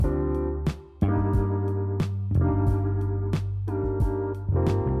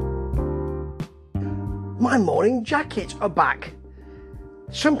My Morning Jacket are back.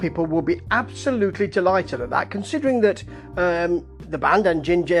 Some people will be absolutely delighted at that, considering that the band and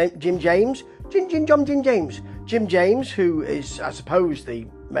Jim James, who is, I suppose, the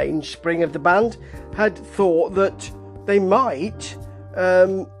mainspring of the band, had thought that they might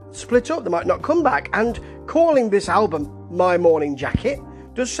split up, they might not come back, and calling this album My Morning Jacket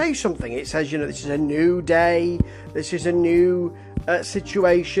does say something. It says, this is a new day, this is a new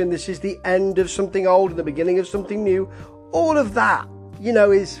situation, this is the end of something old and the beginning of something new. All of that,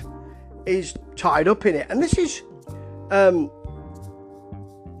 is tied up in it. And this is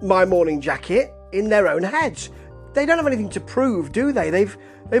My Morning Jacket in their own heads. They don't have anything to prove, do they?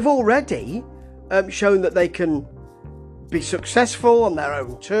 They've already shown that they can be successful on their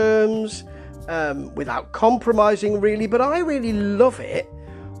own terms, without compromising, really. But I really love it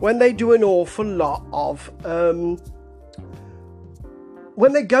when they do an awful lot of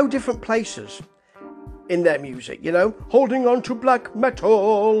when they go different places in their music, holding on to black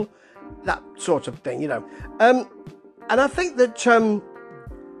metal, that sort of thing, and I think that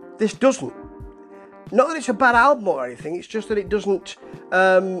this doesn't, not that it's a bad album or anything, it's just that it doesn't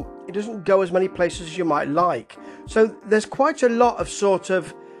go as many places as you might like. So there's quite a lot of sort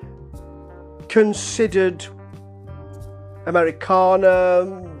of considered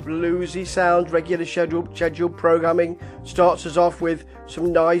Americana, bluesy sound. Regular scheduled programming starts us off with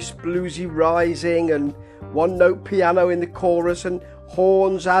some nice bluesy rising and one note piano in the chorus and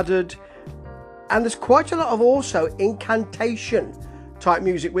horns added, and there's quite a lot of also incantation type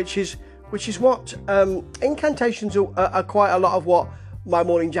music, which is what incantations are quite a lot of what My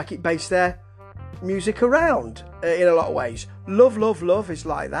Morning Jacket based their music around, in a lot of ways. Love, love, love is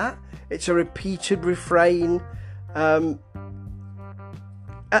like that. It's a repeated refrain, and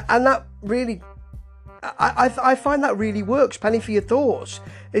that really, I find that really works. Penny for Your Thoughts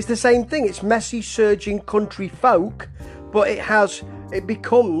is the same thing. It's messy, surging country folk, but it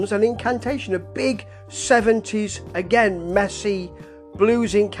becomes an incantation, a big 70s, again, messy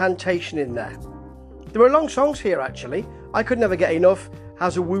blues incantation in there. There are long songs here, actually. I Could Never Get Enough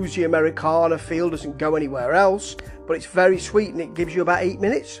has a woozy Americana feel, doesn't go anywhere else, but it's very sweet and it gives you about 8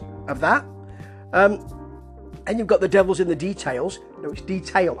 minutes of that. And you've got The Devil's in the Details. No, it's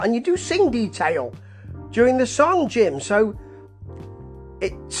detail. And you do sing detail during the song, Jim. So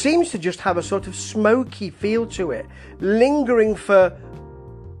it seems to just have a sort of smoky feel to it, lingering for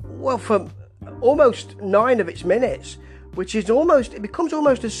almost 9 of its minutes, which is it becomes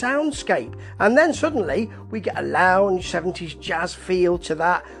almost a soundscape. And then suddenly we get a lounge 70s jazz feel to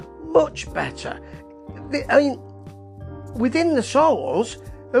that. Much better. I mean, within the songs,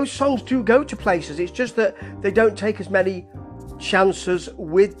 those songs do go to places. It's just that they don't take as many chances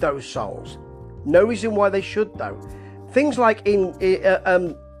with those songs. No reason why they should, though. Things like that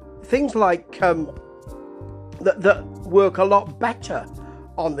work a lot better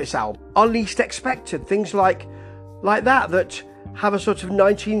on this album are least expected. Things like that have a sort of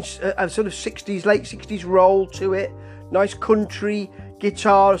 60s, late 60s roll to it. Nice country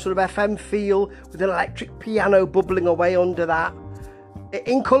guitar, sort of FM feel with an electric piano bubbling away under that.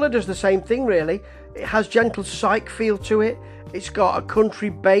 In Colour does the same thing, really. It has gentle psych feel to it. It's got a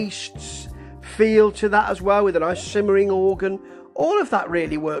country-based feel to that as well, with a nice simmering organ. All of that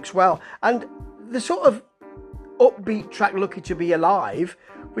really works well. And the sort of upbeat track Lucky to Be Alive,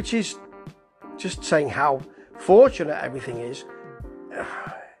 which is just saying how fortunate everything is,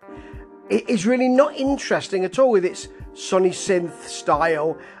 it is really not interesting at all with its sunny synth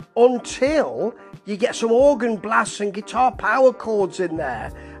style until you get some organ blasts and guitar power chords in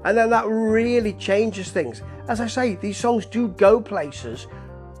there, and then that really changes things. As I say, these songs do go places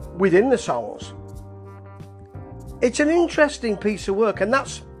within the songs. It's an interesting piece of work, and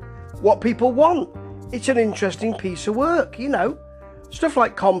that's what people want. It's an interesting piece of work, Stuff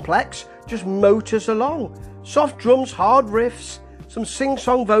like Complex just motors along. Soft drums, hard riffs, some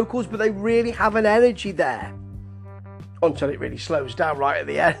sing-song vocals, but they really have an energy there. Until it really slows down right at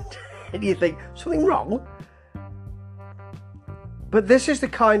the end. And you think, something wrong? But this is the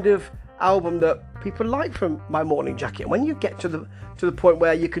kind of album that people like from My Morning Jacket. When you get to the point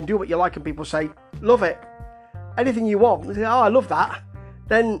where you can do what you like and people say, love it, anything you want, they say, oh, I love that,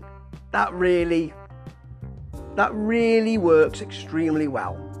 then that really works extremely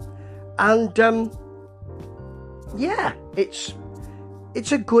well. And it's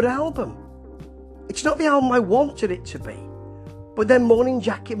a good album. It's not the album I wanted it to be, but then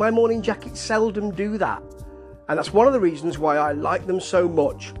My Morning Jacket seldom do that, and that's one of the reasons why I like them so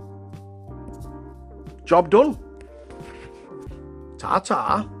much. Job done.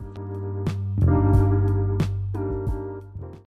 Ta-ta.